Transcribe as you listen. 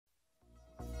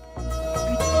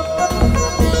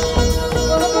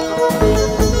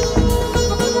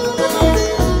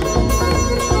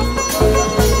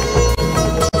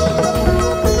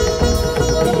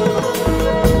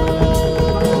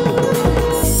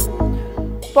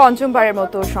পঞ্চমবারের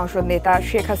মতো সংসদ নেতা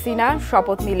শেখ হাসিনা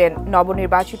শপথ নিলেন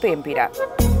নবনির্বাচিত এমপিরা।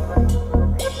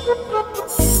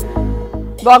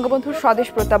 বঙ্গবন্ধুর স্বদেশ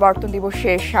প্রত্যাবর্তন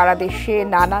দিবসে সারা দেশে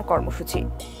নানা কর্মসূচি।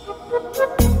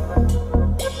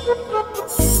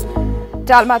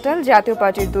 টালমাটাল জাতীয়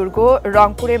পার্টির দুর্গ,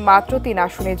 রংপুরে মাত্র ৩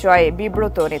 আসনে জয়ে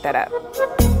বিব্রত নেতারা।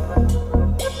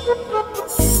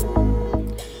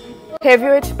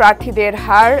 হেভিওয়েট প্রার্থীদের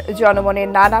হার, জনমনে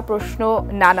নানা প্রশ্ন,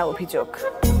 নানা অভিযোগ।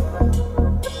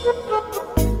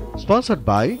 Sponsored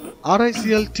by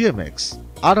RICL TMX,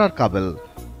 RR Kabel,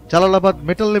 Jalalabad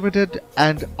Metal Limited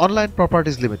and Online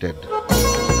Properties Limited.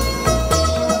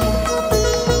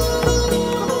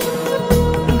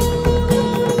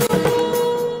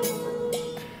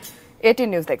 ATN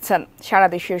news দেখছেন। সারা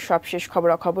দেশের সবশেষ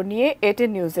খবরাখবর নিয়ে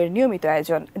ATN নিউজের নিয়মিত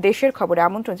আয়োজন দেশের খবরে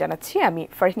আমন্ত্রণ জানাচ্ছি আমি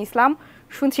ফারহিন ইসলাম।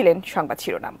 শুনছিলেন সংবাদ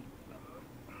শিরোনাম,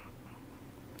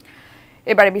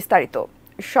 এবারে বিস্তারিত।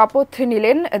 শপথ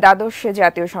নিলেন দ্বাদশ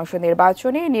জাতীয় সংসদ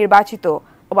নির্বাচনে নির্বাচিত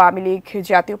আওয়ামী লীগ,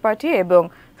 জাতীয় পার্টি এবং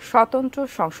স্বতন্ত্র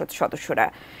সংসদ সদস্যরা।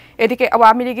 এদিকে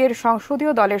আওয়ামী লীগের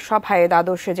সংসদীয় দলের সভায়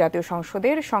দ্বাদশ জাতীয়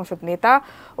সংসদের সংসদ নেতা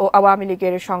ও আওয়ামী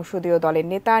লীগের সংসদীয় দলের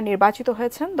নেতা নির্বাচিত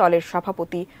হয়েছেন দলের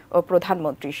সভাপতি ও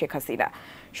প্রধানমন্ত্রী শেখ হাসিনা।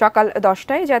 সকাল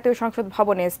 10টায় জাতীয় সংসদ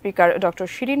ভবনে স্পিকার ডক্টর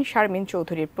শিরিন শারমিন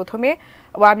চৌধুরী প্রথমে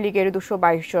আওয়ামী লীগের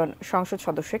 222 জন সংসদ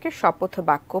সদস্যকে শপথ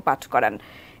বাক্য পাঠ করান।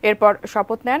 এরপর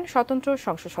শপথ নেন স্বতন্ত্র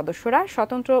সংসদ সদস্যরা।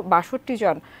 স্বতন্ত্র 62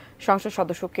 জন সংসদ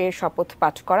সদস্যকে শপথ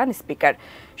পাঠ করান স্পিকার।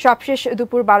 সবশেষ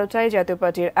দুপুর 12টায় জাতীয়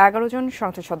পার্টির 11 জন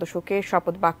সংসদ সদস্যকে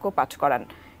শপথ বাক্য পাঠ করান।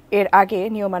 এর আগে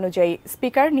নিয়মানুযায়ী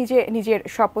স্পিকার নিজের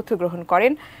শপথ গ্রহণ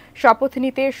করেন। শপথ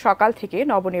নিতে সকাল থেকে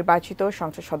নবনির্বাচিত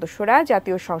সংসদ সদস্যরা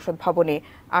জাতীয় সংসদ ভবনে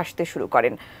আসতে শুরু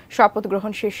করেন। শপথ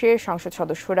গ্রহণ শেষে সংসদ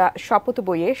সদস্যরা শপথ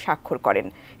বইয়ে স্বাক্ষর করেন।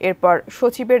 এরপর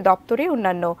সচিবের দপ্তরে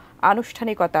অন্যান্য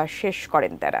আনুষ্ঠানিকতা শেষ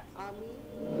করেন তারা।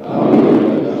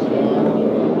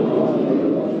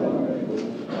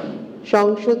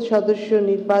 সংসদ সদস্য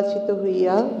নির্বাচিত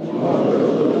হইয়া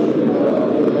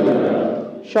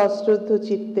সশ্রদ্ধ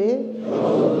চিত্তে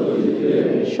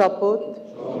শপথ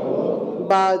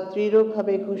বা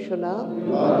দৃঢ়ভাবে ঘোষণা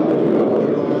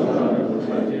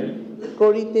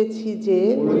করিতেছি যে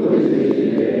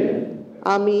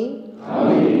আমি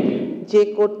যে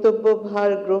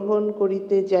কর্তব্যভার গ্রহণ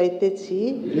করিতে যাইতেছি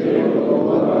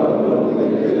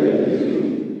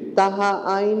তাহা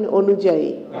আইন অনুযায়ী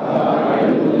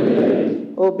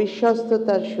ও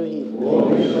বিশ্বস্ততার সহিত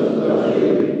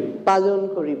পালন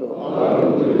করিব।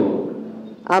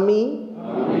 আমি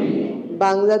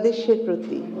বাংলাদেশের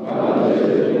প্রতি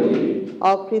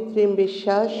অকৃত্রিম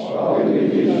বিশ্বাস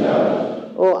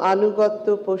ও আনুগত্য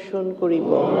পোষণ করিব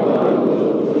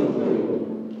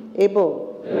এবং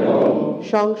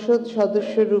সংসদ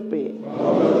সদস্য রূপে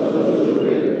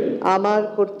আমার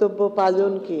কর্তব্য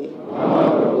পালনকে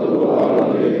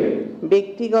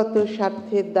ব্যক্তিগত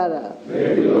স্বার্থের দ্বারা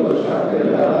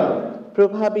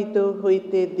প্রভাবিত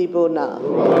হইতে দিব না।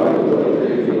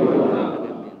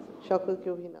 সকলকে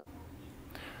অভিনন্দন।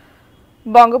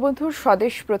 বঙ্গবন্ধুর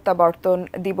স্বদেশ প্রত্যাবর্তন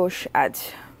দিবস আজ।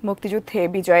 মুক্তিযুদ্ধে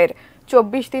বিজয়ের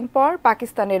 24 দিন পর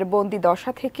পাকিস্তানের বন্দি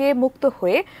দশা থেকে মুক্ত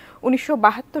হয়ে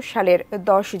 1972 সালের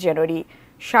 10 জানুয়ারি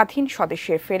স্বাধীন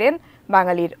স্বদেশে ফেরেন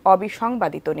বাঙালির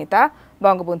অবিসংবাদিত নেতা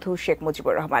বঙ্গবন্ধু শেখ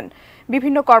মুজিবুর রহমান।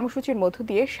 বিভিন্ন কর্মসূচির মধ্য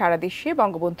দিয়ে সারা দেশে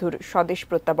বঙ্গবন্ধুর স্বদেশ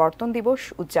প্রত্যাবর্তন দিবস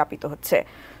উদযাপিত হচ্ছে।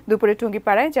 দুপুরে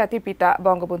টুঙ্গিপাড়ায় জাতির পিতা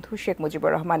বঙ্গবন্ধু শেখ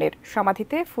মুজিবুর রহমানের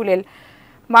সমাধিতে ফুলেল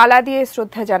মালা দিয়ে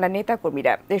শ্রদ্ধা জানান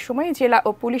নেতাকর্মীরা। এ সময় জেলা ও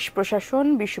পুলিশ প্রশাসন,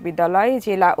 বিশ্ববিদ্যালয়,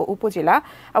 জেলা ও উপজেলা,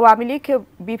 আওয়ামী লীগ,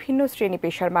 বিভিন্ন শ্রেণী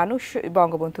পেশার মানুষ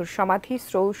বঙ্গবন্ধুর সমাধি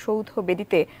সৌধ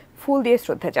বেদিতে ফুল দিয়ে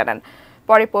শ্রদ্ধা জানান।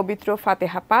 পরে পবিত্র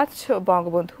ফাতেহা পাঠ,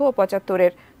 বঙ্গবন্ধু ও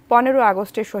 75-এর 15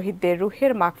 আগস্টের শহীদদের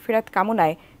রুহের মাগফিরাত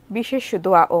কামনায় বিশেষ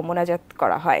দোয়া ও মোনাজাত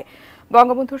করা হয়।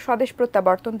 বঙ্গবন্ধুর স্বদেশ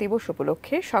প্রত্যাবর্তন দিবস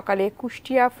উপলক্ষে সকালে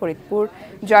কুষ্টিয়া, ফরিদপুর,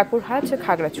 জয়পুরহাট,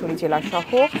 খাগড়াছড়ি জেলা সহ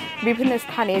বিভিন্ন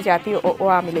স্থানে জাতীয় ও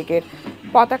আওয়ামী লীগের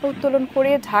পতাকা উত্তোলন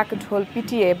করে ঢাক ঢোল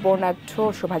পিটিয়ে বর্ণাঢ্য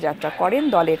শোভাযাত্রা করেন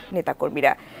দলের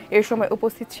নেতাকর্মীরা। এ সময়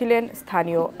উপস্থিত ছিলেন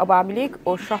স্থানীয় আওয়ামী লীগ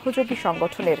ও সহযোগী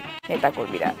সংগঠনের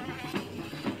নেতাকর্মীরা।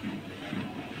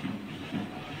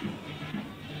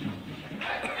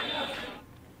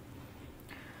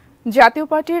 জাতীয়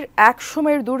পার্টির এক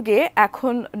সময়ের দুর্গে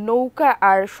এখন নৌকা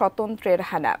আর স্বতন্ত্রের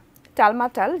হানা।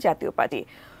 টালমাটাল জাতীয় পার্টি।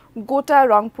 গোটা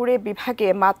রংপুরে বিভাগে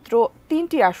মাত্র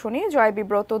 3টি আসনে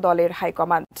জয়বিব্রত দলের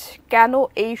হাইকমান্ড। কেন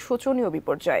এই শোচনীয়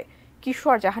বিপর্যয়?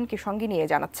 কিশোর জাহানকে সঙ্গে নিয়ে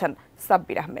জানাচ্ছেন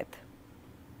সাব্বির আহমেদ।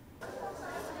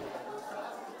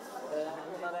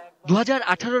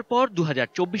 2018-র পর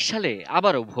 2024 সালে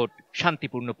আবারও ভোট।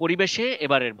 শান্তিপূর্ণ পরিবেশে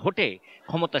এবারের ভোটে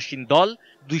ক্ষমতাসীন দল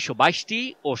 222টি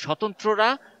ও স্বতন্ত্ররা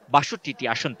 ৬২টি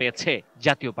আসন পেয়েছে,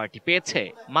 জাতীয় পার্টি পেয়েছে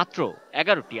মাত্র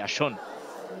 ১১টি আসন।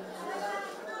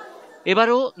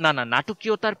 এবারও নানা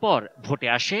নাটকীয়তার পর ভোটে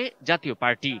আসে জাতীয়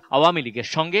পার্টি। আওয়ামী লীগের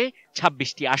সঙ্গে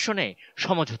 ২৬টি আসনে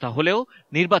সমঝোতা হলেও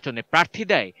নির্বাচনে প্রার্থী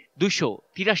দেয়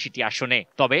 ২৮৩টি আসনে।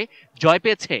 তবে জয়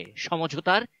পেয়েছে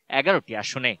সমঝোতার ১১টি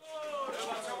আসনে।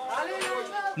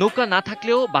 নৌকা না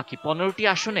থাকলেও বাকি ১৫টি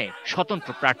আসনে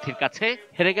স্বতন্ত্র প্রার্থীর কাছে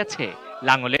হেরে গেছে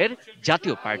লাঙ্গলের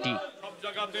জাতীয় পার্টি।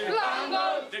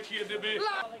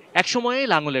 একসময়ে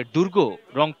লাঙ্গলের দুর্গ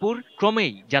রংপুর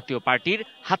ক্রমেই জাতীয় পার্টির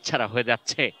হাতছাড়া হয়ে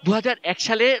যাচ্ছে। ২০০১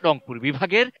 সালে রংপুর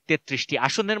বিভাগের ৩৩টি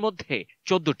আসনের মধ্যে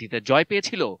 ১৪টিতে জয়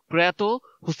পেয়েছিল প্রয়াত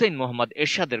হুসেইন মোহাম্মদ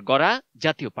এরশাদের গড়া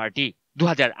জাতীয় পার্টি।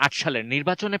 ২০০৮ সালের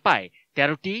নির্বাচনে পায়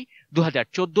 ১৩টি,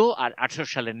 ২০১৪ আর ১৮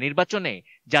 সালের নির্বাচনে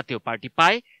জাতীয় পার্টি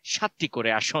পায় ৭টি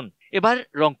করে আসন। এবার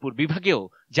রংপুর বিভাগেও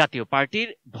জাতীয় পার্টির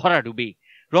ভরাডুবি।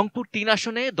 রংপুর ৩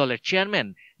 আসনে দলের চেয়ারম্যান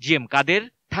জি এম কাদের,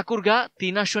 ঠাকুরগাঁ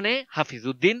 ৩ আসনে হাফিজ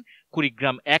উদ্দিন,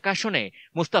 কুড়িগ্রাম ১ আসনে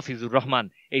মুস্তাফিজুর রহমান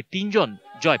এই ৩ জন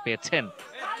জয় পেয়েছেন।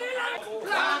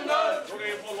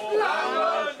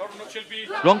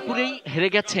 রংপুরেই হেরে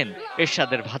গেছেন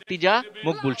এরশাদের ভাতিজা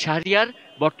মকবুল শাহরিয়ার,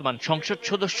 বর্তমান সংসদ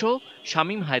সদস্য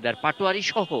শামীম হায়দার পাটোয়ারি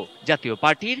সহ জাতীয়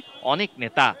পার্টির অনেক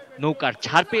নেতা। নৌকার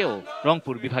ছাড় পেয়েও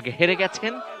রংপুর বিভাগে হেরে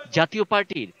গেছেন জাতীয়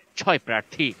পার্টির ৬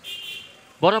 প্রার্থী।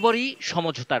 বরাবরই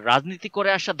সমঝোতার রাজনীতি করে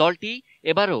আসা দলটি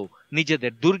এবারও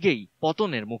নিজেদের দুর্গেই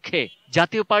পতনের মুখে।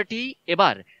 জাতীয় পার্টি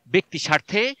এবার ব্যক্তি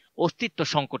স্বার্থে অস্তিত্ব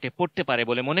সংকটে পড়তে পারে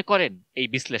বলে মনে করেন এই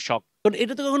বিশ্লেষক।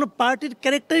 এটা তো কখনো পার্টির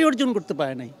ক্যারেক্টারই অর্জন করতে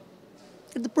পারে নাই,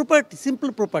 কিন্তু প্রপার্টি, সিম্পল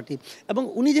প্রপার্টি। এবং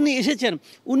উনি যিনি এসেছেন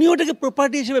উনি ওটাকে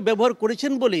প্রপার্টি হিসেবে ব্যবহার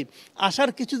করেছেন বলে আসার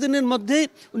কিছুদিনের মধ্যেই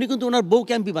উনি কিন্তু ওনার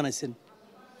বউকে এমপি বানাইছেন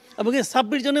এবং এই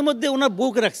 ২৬ জনের মধ্যে ওনার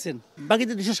বউকে রাখছেন। বাকি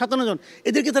যে ২৫৭ জন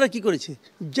এদেরকে তারা কি করেছে,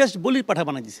 জাস্ট বলির পাঠা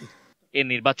বানাই দিছে। এ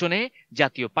নির্বাচনে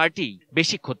জাতীয় পার্টি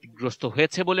বেশি ক্ষতিগ্রস্ত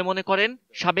হয়েছে বলে মনে করেন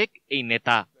সাবেক এই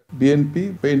নেতা।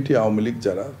 বিএনপি আওয়ামী লীগ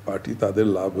যারা পার্টি তাদের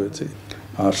লাভ হয়েছে,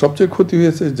 আর সবচেয়ে ক্ষতি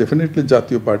হয়েছে ডেফিনেটলি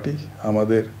জাতীয় পার্টি।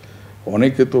 আমাদের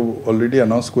অনেকে তো অলরেডি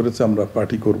অ্যানাউন্স করেছে আমরা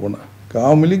পার্টি করব না।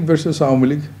 আওয়ামী লীগ ভার্সেস আওয়ামী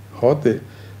লীগ হতে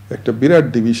একটা বিরাট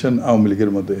ডিভিশন আওয়ামী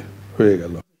লীগের মধ্যে হয়ে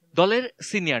গেল। দলের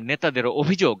সিনিয়র নেতাদেরও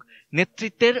অভিযোগ,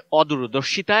 নেতৃত্বের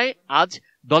অদূরদর্শিতায় আজ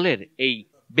দলের এই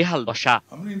বেহাল দশা।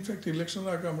 আমরা ইনফ্যাক্ট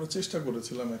ইলেকশনের আগে আমরা চেষ্টা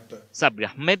করেছিলাম একটা। Sabbir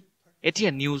Ahmed,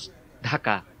 ATN news,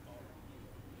 Dhaka.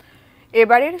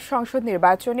 এবারের সংসদ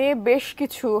নির্বাচনে বেশ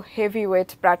কিছু হেভিওয়েট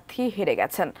প্রার্থী হেরে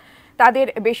গেছেন। তাদের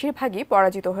বেশিরভাগই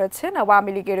পরাজিত হয়েছেন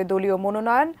আওয়ামী লীগের দলীয়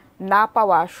মনোনয়ন না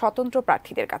পাওয়া স্বতন্ত্র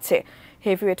প্রার্থীদের কাছে।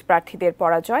 হেভিওয়েট প্রার্থীদের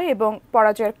পরাজয় এবং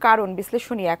পরাজয়ের কারণ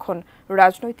বিশ্লেষণই এখন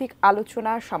রাজনৈতিক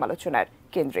আলোচনা সমালোচনার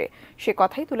কেন্দ্রে। সে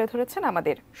কথাই তুলে ধরেছেন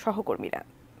আমাদের সহকর্মীরা।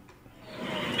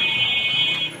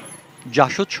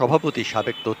 জাসদ সভাপতি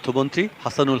সাবেক তথ্যমন্ত্রী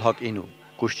হাসানুল হক ইনু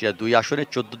কুষ্টিয়া ২ আসনে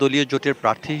 ১৪ দলীয় জোটের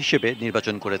প্রার্থী হিসেবে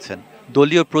নির্বাচন করেছেন।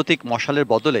 দলীয় প্রতীক মশালের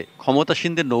বদলে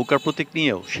ক্ষমতাসীনদের নৌকার প্রতীক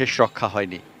নিয়েও শেষ রক্ষা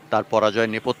হয়নি। তার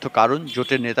পরাজয়ের নেপথ্য কারণ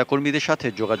জোটের নেতাকর্মীদের সাথে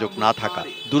যোগাযোগ না থাকা।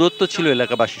 দূরত্ব ছিল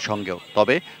এলাকাবাসীর সঙ্গেও,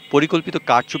 তবে পরিকল্পিত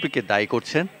কারচুপিকে দায়ী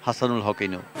করছেন হাসানুল হক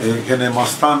ইনু। এখানে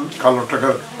মাস্তান, কালো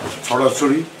টাকার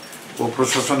ছড়াছড়ি ও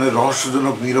প্রশাসনের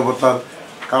রহস্যজনক নীরবতার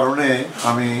কারণে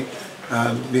আমি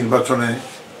নির্বাচনে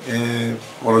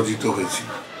পরাজিত হয়েছি।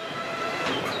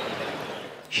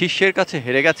 শীর্ষের কাছে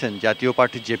হেরে গেছেন জাতীয়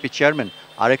পার্টির জেপি চেয়ারম্যান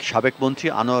আরেক সাবেক মন্ত্রী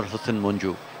আনোয়ার হোসেন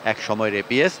মঞ্জু। এক সময়ের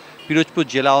এপিএস, পিরোজপুর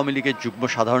জেলা আওয়ামী লীগের যুগ্ম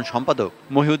সাধারণ সম্পাদক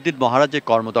মহিউদ্দিন মহারাজের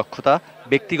কর্মদক্ষতা,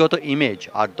 ব্যক্তিগত ইমেজ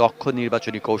আর দক্ষ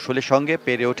নির্বাচনী কৌশলের সঙ্গে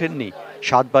পেরে ওঠেননি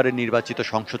 ৭ বারের নির্বাচিত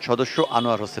সংসদ সদস্য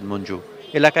আনোয়ার হোসেন মঞ্জু।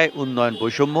 এলাকায় উন্নয়ন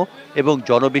বৈষম্য এবং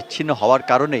জনবিচ্ছিন্ন হওয়ার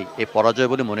কারণেই এ পরাজয়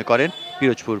বলে মনে করেন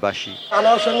পিরোজপুরবাসী।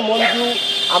 আনোয়ার হোসেন মঞ্জু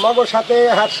আমাদের সাথে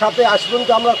হাত সাথে আসবেন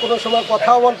তো আমরা কোনো সময়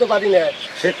কথাও বলতে পারি না।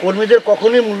 সে কর্মীদের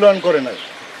কখনোই মূল্যায়ন করে না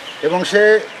এবং সে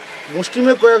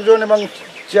মুসলিমের কয়েকজন এবং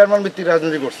চেয়ারম্যান ভিত্তিক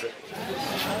রাজনীতি করছে।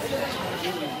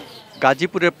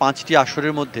 গাজীপুরের ৫টি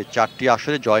আসনের মধ্যে ৪টি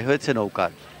আসনে জয় হয়েছে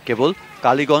নৌকার। কেবল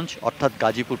কালীগঞ্জ অর্থাৎ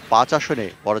গাজীপুর ৫ আসনে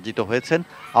পরাজিত হয়েছেন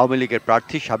আওয়ামী লীগের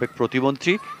প্রার্থী সাবেক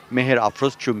প্রতিমন্ত্রী মেহের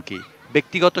আফরোজ চুমকি।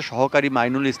 ব্যক্তিগত সহকারী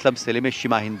মাইনুল ইসলাম সেলিমের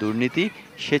সীমাহীন দুর্নীতি,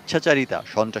 স্বেচ্ছাচারিতা,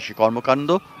 সন্ত্রাসী কর্মকাণ্ড,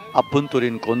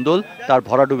 আভ্যন্তরীণ কোন্দল তার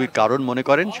ভরাডুবির কারণ মনে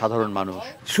করেন সাধারণ মানুষ।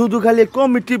 শুধু খালি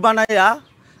কমিটি বানাইয়া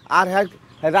আর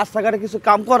রাস্তাঘাটে কিছু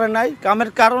কাম করে নাই, কামের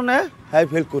কারণে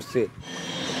ফেল করছে।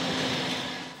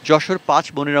 যশোর ৫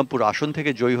 মনিরামপুর আসন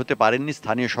থেকে জয়ী হতে পারেননি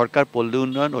স্থানীয় সরকার, পল্লী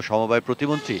উন্নয়ন ও সমবায়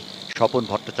প্রতিমন্ত্রী স্বপন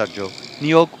ভট্টাচার্য।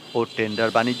 নিয়োগ ও টেন্ডার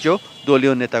বাণিজ্য,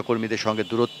 দলীয় নেতাকর্মীদের সঙ্গে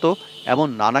দূরত্ব, এমন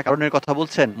নানা কারণের কথা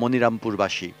বলছেন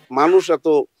মনিরামপুরবাসী। মানুষ এত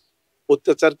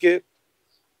অত্যাচারকে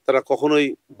তারা কখনোই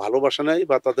ভালোবাসা নাই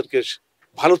বা তাদেরকে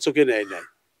ভালো চোখে নেয় নাই।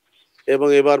 এবং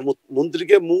এবার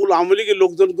মন্ত্রীকে মূল আওয়ামী লীগের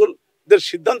লোকজনদের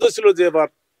সিদ্ধান্ত ছিল যে এবার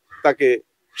তাকে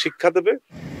শিক্ষা দেবে।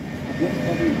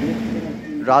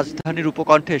 রাজধানীর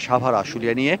উপকণ্ঠে সাভার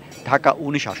আশুলিয়া নিয়ে ঢাকা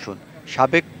 ১৯ আসন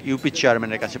সাবেক ইউপি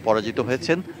চেয়ারম্যানের কাছে পরাজিত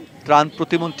হয়েছেন ত্রাণ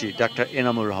প্রতিমন্ত্রী ডাক্তার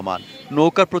এনামুর রহমান।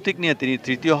 নৌকা প্রতীক নিয়ে তিনি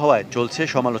তৃতীয় হওয়ায় চলছে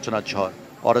সমালোচনার ঝড়।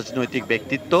 অরাজনৈতিক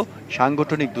ব্যক্তিত্ব,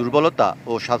 সাংগঠনিক দুর্বলতা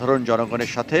ও সাধারণ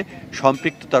জনগণের সাথে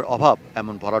সম্পৃক্ততার অভাব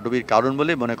এমন ভরাডুবির কারণ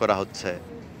বলে মনে করা হচ্ছে।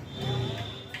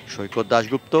 সৈকত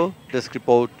Dasgupta, desk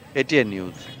report, ATN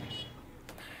news.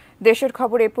 দেশের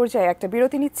খবর এ পর্যায়ে একটা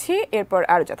বিরতি নিচ্ছি, এরপর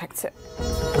আরো যা থাকছে।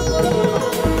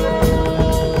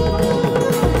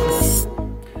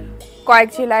 কয়েক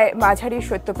জেলায় মাঝারি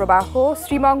শৈত্যপ্রবাহ,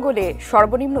 শ্রীমঙ্গলে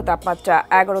সর্বনিম্ন তাপমাত্রা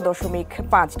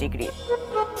 11.5 ডিগ্রি।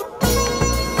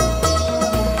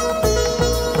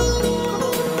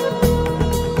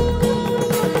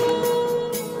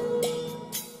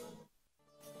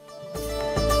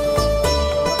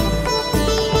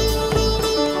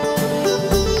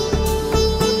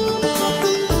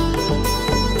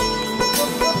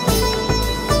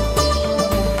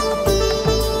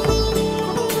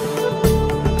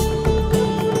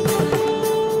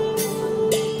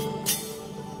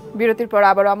 বিরতির পর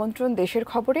আবার আমন্ত্রণ দেশের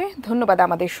খবরে। ধন্যবাদ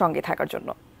আমাদের সঙ্গে থাকার জন্য।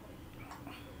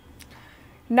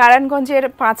 নারায়ণগঞ্জের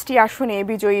 5টি আসনে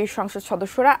বিজয়ী সংসদ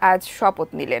সদস্যরা আজ শপথ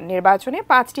নিলেন। নির্বাচনে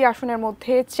 5টি আসনের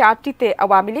মধ্যে 4টিতে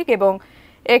আওয়ামী লীগ এবং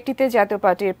 1টিতে জাতীয়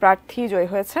পার্টির প্রার্থী জয়ী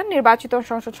হয়েছেন। নির্বাচিত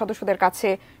সংসদ সদস্যদের কাছে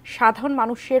সাধারণ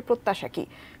মানুষের প্রত্যাশা কি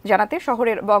জানাতে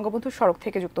শহরের বঙ্গবন্ধু সড়ক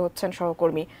থেকে যুক্ত হচ্ছেন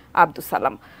সহকর্মী আব্দুস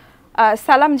সালাম।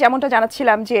 সালাম, যেমনটা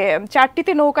জানাচ্ছিলাম যে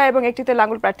 4টিতে নৌকা এবং 1টিতে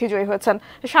লাঙ্গল প্রার্থী জয়ী হয়েছেন,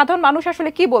 সাধারণ মানুষ আসলে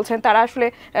কি বলছেন, তারা আসলে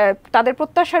তাদের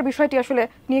প্রত্যাশার বিষয়টি আসলে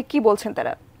নিয়ে কি বলছেন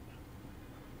তারা?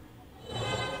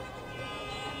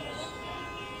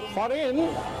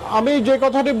 আমি যে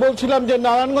কথাটি বলছিলাম যে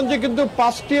নারায়ণগঞ্জে কিন্তু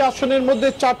 5টি আসনের মধ্যে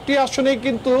 4টি আসনে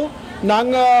কিন্তু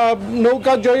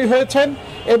নৌকা জয়ী হয়েছেন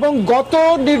এবং গত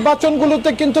নির্বাচনগুলোতে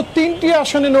কিন্তু 3টি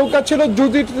আসনে নৌকা ছিল,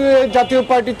 যদি জাতীয়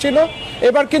পার্টি ছিল।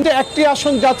 এবার কিন্তু 1টি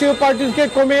আসন জাতীয় পার্টিকে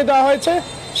কমিয়ে দেওয়া হয়েছে,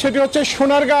 সেটি হচ্ছে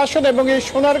সোনারগাঁ আসন, এবং এই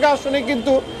সোনারগাঁ আসনে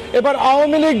কিন্তু এবার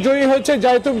আওয়ামী লীগ জয়ী হয়েছে,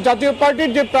 যেহেতু জাতীয়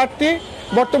পার্টির যে প্রার্থী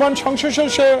বর্তমান সংসদ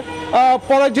সে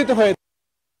পরাজিত হয়েছে।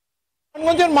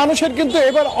 নারায়ণগঞ্জের মানুষের কিন্তু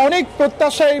এবার অনেক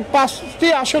প্রত্যাশা এই 5টি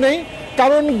আসনেই,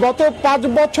 কারণ গত 5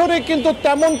 বছরে কিন্তু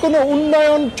তেমন কোনো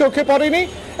উন্নয়ন চোখে পড়েনি,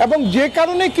 এবং যে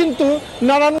কারণে কিন্তু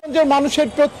নারায়ণগঞ্জের মানুষের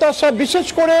প্রত্যাশা, বিশেষ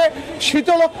করে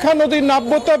শীতলক্ষ্যা নদীর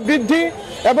নাব্যতা বৃদ্ধি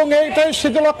এবং এইটাই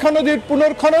শীতলক্ষ্যা নদীর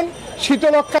পুনর্খনন,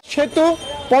 শীতলক্ষ্যা সেতু,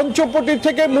 পঞ্চপটি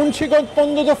থেকে মুন্সিগঞ্জ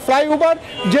পর্যন্ত ফ্লাইওভার,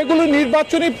 যেগুলো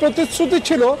নির্বাচনী প্রতিশ্রুতি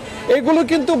ছিল, এগুলো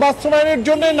কিন্তু বাস্তবায়নের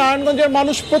জন্য নারায়ণগঞ্জের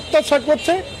মানুষ প্রত্যাশা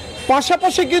করছে।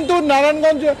 পাশাপাশি কিন্তু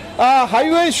নারায়ণগঞ্জ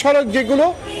হাইওয়ে সড়ক, যেগুলো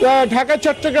ঢাকা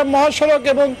চট্টগ্রাম মহাসড়ক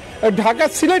এবং ঢাকা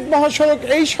সিলেট মহাসড়ক,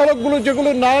 এই সড়কগুলো যেগুলো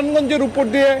নারায়ণগঞ্জের উপর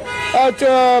দিয়ে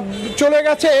চলে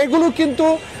গেছে, এগুলো কিন্তু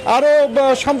আরও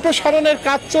সম্প্রসারণের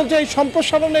কাজ চলছে। এই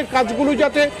সম্প্রসারণের কাজগুলো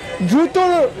যাতে দ্রুত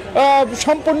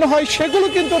সম্পন্ন হয়, সেগুলো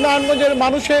কিন্তু নারায়ণগঞ্জের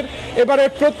মানুষের এবারে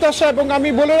প্রত্যাশা। এবং আমি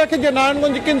বলে রাখি যে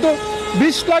নারায়ণগঞ্জে কিন্তু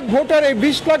 20 লাখ ভোটার, এই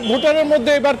 20 লাখ ভোটারের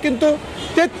মধ্যে এবার কিন্তু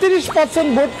 33%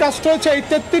 ভোট কাস্ট হয়েছে। এই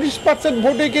 33%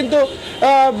 ভোটে কিন্তু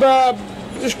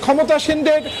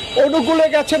ক্ষমতাসীনদের অনুকূলে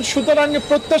গেছেন, সুতরাং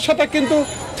প্রত্যাশাটা কিন্তু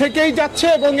থেকেই যাচ্ছে,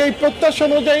 এবং এই প্রত্যাশা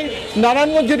অনুযায়ী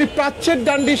নারায়ণগঞ্জের প্রাচ্যের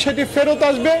ডান্ডি সেটি ফেরত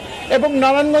আসবে, এবং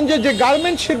নারায়ণগঞ্জে যে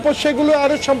গার্মেন্ট শিল্প সেগুলো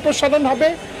আরো সম্প্রসারণ হবে,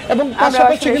 এবং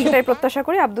পাশাপাশি কিন্তু প্রত্যাশা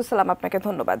করি। আব্দুস সালাম, আপনাকে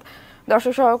ধন্যবাদ।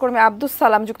 দর্শক সহকর্মী আব্দুস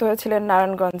সালাম যুক্ত হয়েছিলেন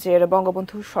নারায়ণগঞ্জের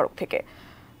বঙ্গবন্ধু সড়ক থেকে।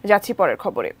 যাচ্ছি পরের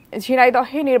খবরে।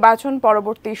 ঝিনাইদহে নির্বাচন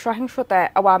পরবর্তী সহিংসতায়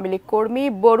আওয়ামী লীগ কর্মী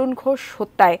বরুণ ঘোষ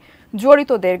হত্যায়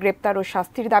জড়িতদের গ্রেপ্তার ও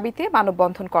শাস্তির দাবিতে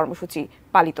মানববন্ধন কর্মসূচি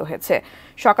পালিত হয়েছে।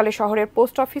 সকালে শহরের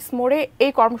পোস্ট অফিস মোড়ে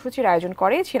এই কর্মসূচির আয়োজন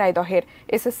করে ঝিনাইদহের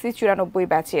SSC 94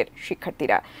 ব্যাচের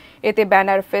শিক্ষার্থীরা। এতে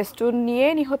ব্যানার, ফেস্টুন নিয়ে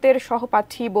নিহতের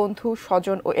সহপাঠী, বন্ধু,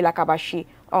 স্বজন ও এলাকাবাসী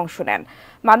অংশ নেন।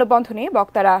 মানববন্ধনে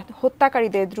বক্তারা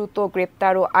হত্যাকারীদের দ্রুত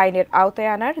গ্রেপ্তার ও আইনের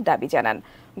আওতায় আনার দাবি জানান।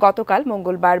 গতকাল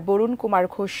মঙ্গলবার বরুণ কুমার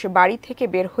ঘোষ বাড়ি থেকে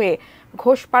বের হয়ে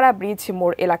ঘোষপাড়া ব্রিজ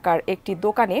মোড় এলাকার একটি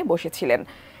দোকানে বসেছিলেন।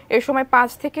 এ সময়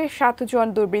 5 থেকে 7 জন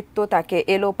দুর্বৃত্ত তাকে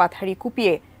এলো পাথারি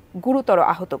কুপিয়ে গুরুতর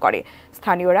আহত করে।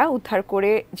 স্থানীয়রা উদ্ধার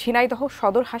করে ঝিনাইদহ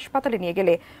সদর হাসপাতালে নিয়ে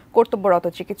গেলে কর্তব্যরত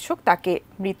চিকিৎসক তাকে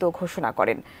মৃত ঘোষণা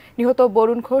করেন। নিহত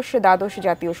বরুণ ঘোষ দ্বাদশ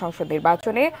জাতীয় সংসদ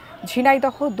নির্বাচনে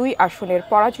ঝিনাইদহ 2 আসনের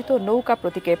পরাজিত নৌকা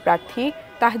প্রতীকের প্রার্থী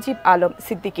তাহজিব আলম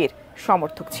সিদ্দিকীর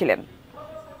সমর্থক ছিলেন।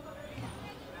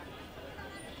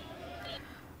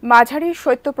 মাঝারি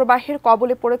শৈত্যপ্রবাহের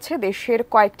কবলে পড়েছে দেশের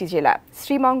কয়েকটি জেলা।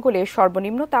 শ্রীমঙ্গলে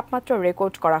সর্বনিম্ন তাপমাত্রা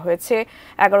রেকর্ড করা হয়েছে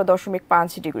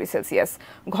 11.5 ডিগ্রি সেলসিয়াস।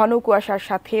 ঘন কুয়াশার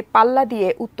সাথে পাল্লা দিয়ে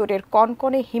উত্তরের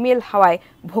কনকনে হিমেল হাওয়ায়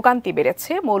ভোগান্তি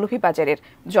বেড়েছে মৌলভীবাজারের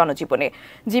জনজীবনে।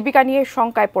 জীবিকা নিয়ে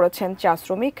শঙ্কায় পড়েছেন চা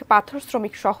শ্রমিক, পাথর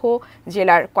শ্রমিক সহ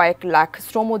জেলার কয়েক লাখ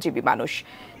শ্রমজীবী মানুষ।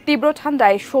 তীব্র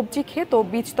ঠান্ডায় সবজি ক্ষেত ও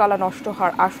বীজতলা নষ্ট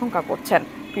হওয়ার আশঙ্কা করছেন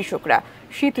কৃষকরা।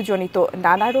 শীতজনিত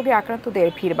নানা রোগে আক্রান্তদের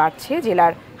ভিড় বাড়ছে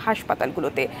জেলার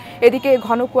হাসপাতালগুলোতে। এদিকে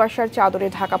ঘন কুয়াশার চাদরে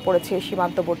ঢাকা পড়েছে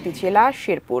সীমান্তবর্তী জেলা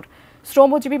শেরপুর।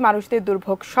 শ্রমজীবী মানুষদের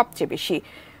দুর্ভোগ সবচেয়ে বেশি।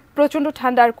 প্রচণ্ড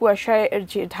ঠান্ডার কুয়াশায়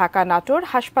ঢাকা নাটোর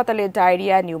হাসপাতালে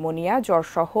ডায়রিয়া, নিউমোনিয়া,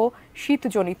 জ্বরসহ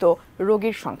শীতজনিত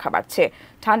রোগীর সংখ্যা বাড়ছে।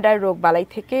 ঠান্ডার রোগবালাই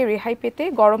থেকে রেহাই পেতে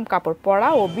গরম কাপড় পরা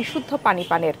ও বিশুদ্ধ পানি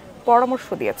পানের পরামর্শ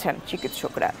দিয়েছেন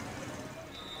চিকিৎসকরা।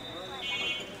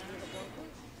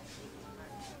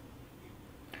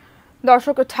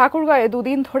 দর্শক, ঠাকুরগাঁয়ে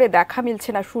দুদিন ধরে দেখা মিলছে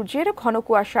না সূর্যের। ঘন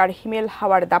কুয়াশার হিমেল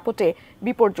হাওয়ার দাপটে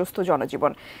বিপর্যস্ত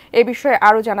জনজীবন। এ বিষয়ে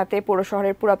আরও জানাতে পৌর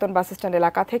শহরের পুরাতন বাসস্ট্যান্ড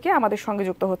এলাকা থেকে আমাদের সঙ্গে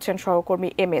যুক্ত হচ্ছেন সহকর্মী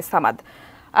এম এ সামাদ।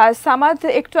 সামাদ,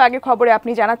 একটু আগে খবরে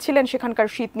আপনি জানাচ্ছিলেন সেখানকার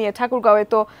শীত নিয়ে। ঠাকুরগাঁয়ে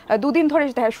তো দুদিন ধরে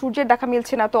সূর্যের দেখা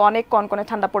মিলছে না, তো অনেক কনকনে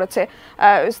ঠান্ডা পড়েছে।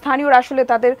 স্থানীয়রা আসলে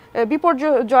তাদের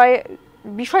বিপর্যয়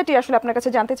বিষয়টি আসলে আপনার কাছে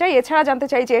জানতে চাই। এছাড়া জানতে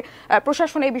চাই যে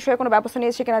প্রশাসন এই বিষয়ে কোনো ব্যবস্থা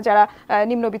নিয়েছে কিনা যারা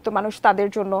নিম্নবিত্ত মানুষ তাদের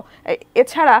জন্য।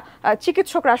 এছাড়া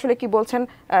চিকিৎসকরা আসলে কি বলছেন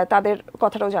তাদের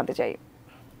কথাটাও জানতে চাই।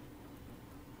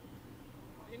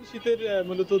 শীতের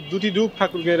মূলত দুটি রূপ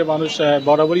ঠাকুরগাঁয়ের মানুষ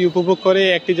বরাবরই উপভোগ করে।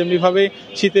 একটি যেমনিভাবে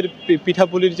শীতের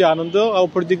পিঠাপুলির যে আনন্দ,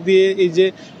 অপর দিক দিয়ে এই যে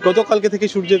গতকালকে থেকে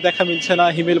সূর্যের দেখা মিলছে না,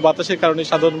 হিমেল বাতাসের কারণে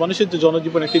সাধারণ মানুষের যে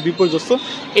জনজীবন একটি বিপর্যস্ত।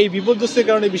 এই বিপর্যস্তের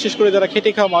কারণে বিশেষ করে যারা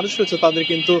খেটে খাওয়া মানুষ রয়েছে তাদের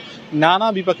কিন্তু নানা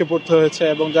বিপাকে পড়তে হয়েছে,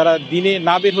 এবং যারা দিনে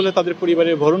না বের হলে তাদের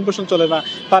পরিবারের ভরণ পোষণ চলে না,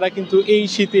 তারা কিন্তু এই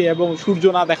শীতে এবং সূর্য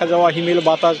না দেখা যাওয়া, হিমেল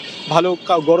বাতাস, ভালো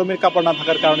গরমের কাপড় না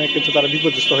থাকার কারণে কিন্তু তারা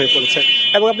বিপর্যস্ত হয়ে পড়েছে।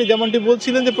 এবং আপনি যেমনটি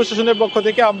বলছিলেন যে প্রশাসনের পক্ষ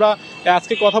থেকে আমরা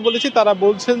আজকে কথা বলেছি, তারা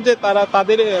বলছেন যে তারা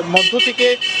তাদের মধ্য থেকে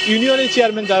ইউনিয়নের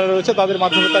চেয়ারম্যান যারা রয়েছে তাদের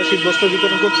মাধ্যমে তারা শীতবস্ত্র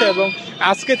বিতরণ করছে, এবং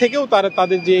আজকে থেকেও তারা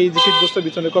তাদের যে এই শীতবস্ত্র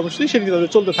বিতরণের কর্মসূচি সেটি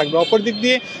তাদের চলতে থাকবে। অপর দিক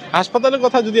দিয়ে হাসপাতালের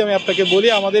কথা যদি আমি আপনাকে বলি,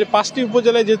 আমাদের 5টি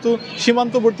উপজেলায় যেহেতু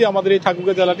সীমান্তবর্তী আমাদের এই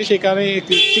ঠাকুরগাঁও জেলাটি, সেখানে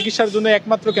চিকিৎসার জন্য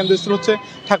একমাত্র কেন্দ্রস্থল হচ্ছে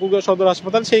ঠাকুরগাঁও সদর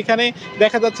হাসপাতাল। সেইখানে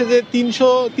দেখা যাচ্ছে যে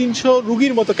 300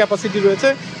 রুগীর মতো ক্যাপাসিটি রয়েছে,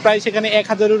 প্রায় সেখানে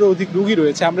 1000-এরও অধিক রুগী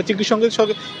রয়েছে। আমরা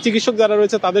চিকিৎসক যারা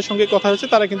রয়েছে তাদের সঙ্গে কথা হয়েছে,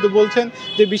 তারা কিন্তু বলছেন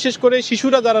যে বিশেষ করে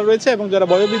শিশুরা যারা রয়েছে এবং যারা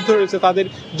বয়োবৃদ্ধ রয়েছে তাদের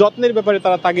যত্নের ব্যাপারে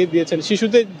তারা তাগিদ দিয়েছেন।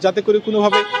 শিশুদের যাতে করে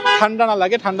কোনোভাবে ঠান্ডা না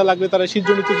লাগে, ঠান্ডা লাগলে তারা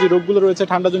শীতজনিত যে রোগগুলো রয়েছে,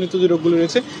 ঠান্ডাজনিত যে রোগগুলো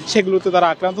রয়েছে সেগুলোতে তারা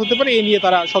আক্রান্ত হতে পারে। এই নিয়ে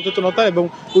তারা সচেতনতা এবং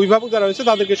অভিভাবক যারা রয়েছে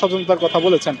তাদেরকে সচেতনতার কথা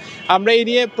বলেছেন। আমরা এই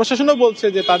নিয়ে প্রশাসনও বলছে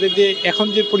যে তাদের যে এখন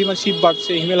যে পরিমাণ শীত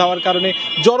বাড়ছে, হিমেল হওয়ার কারণে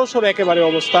জড়সড় একেবারে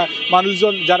অবস্থা,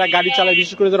 মানুষজন যারা গাড়ি চালায়,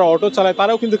 বিশেষ করে যারা অটো চালায়,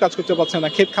 তারাও কিন্তু কাজ করতে পারছে না।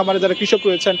 ক্ষেত খামারে যারা কৃষক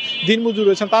রয়েছেন, দিনমজুর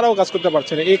রয়েছেন, তারাও কাজ করতে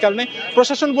পারছে না। এই কারণে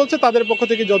প্রশাসন বলছে তাদের পক্ষ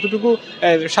থেকে যতটুকু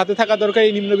সাথে থাকা দরকার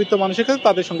এই নিম্নবিত্ত মানুষের কাছে,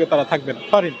 তাদের সঙ্গে তারা থাকবে না।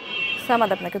 পারেন সামাদ,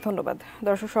 আপনাকে ধন্যবাদ।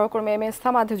 দর্শক, সহকর্মী এম এস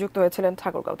সামাদ যুক্ত হয়েছিলেন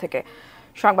ঠাকুরগাঁও থেকে।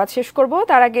 সংবাদ শেষ করব,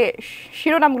 তার আগে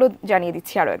শিরোনামগুলো জানিয়ে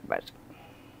দিচ্ছি আরো একবার।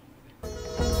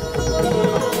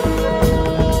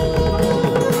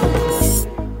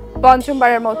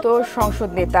 পঞ্চমবারের মতো সংসদ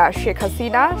নেতা শেখ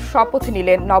হাসিনা শপথ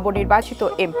নিলেন নবনির্বাচিত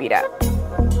এমপিরা।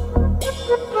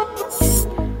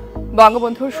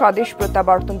 বঙ্গবন্ধুর স্বদেশ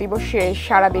প্রত্যাবর্তন দিবসে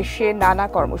সারা দেশে নানা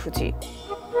কর্মসূচি।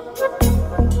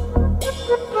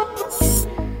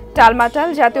 টালমাটাল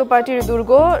জাতীয় পার্টির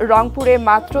দুর্গ, রংপুরে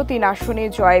মাত্র 3 আসনে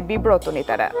জয়ে বিব্রত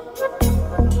নেতারা।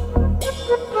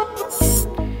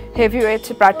 হেভিওয়েট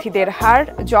প্রার্থীদের হার,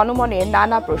 জনমনে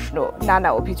নানা প্রশ্ন, নানা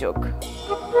অভিযোগ।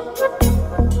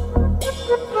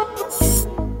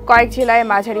 কয়েক জেলায়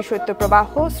মাঝারি শৈত্যপ্রবাহ,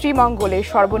 শ্রীমঙ্গলে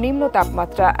সর্বনিম্ন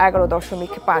তাপমাত্রা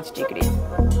 11.5 degree.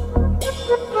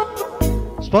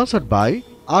 Sponsored by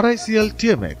RICL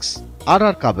TMX,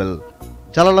 RR Kabel,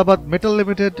 Jalalabad Metal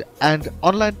Limited and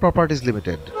Online Properties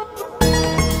Limited.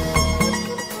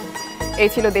 এই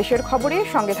ছিল দেশের খবরে।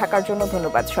 সঙ্গে থাকার জন্য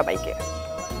ধন্যবাদ সবাইকে।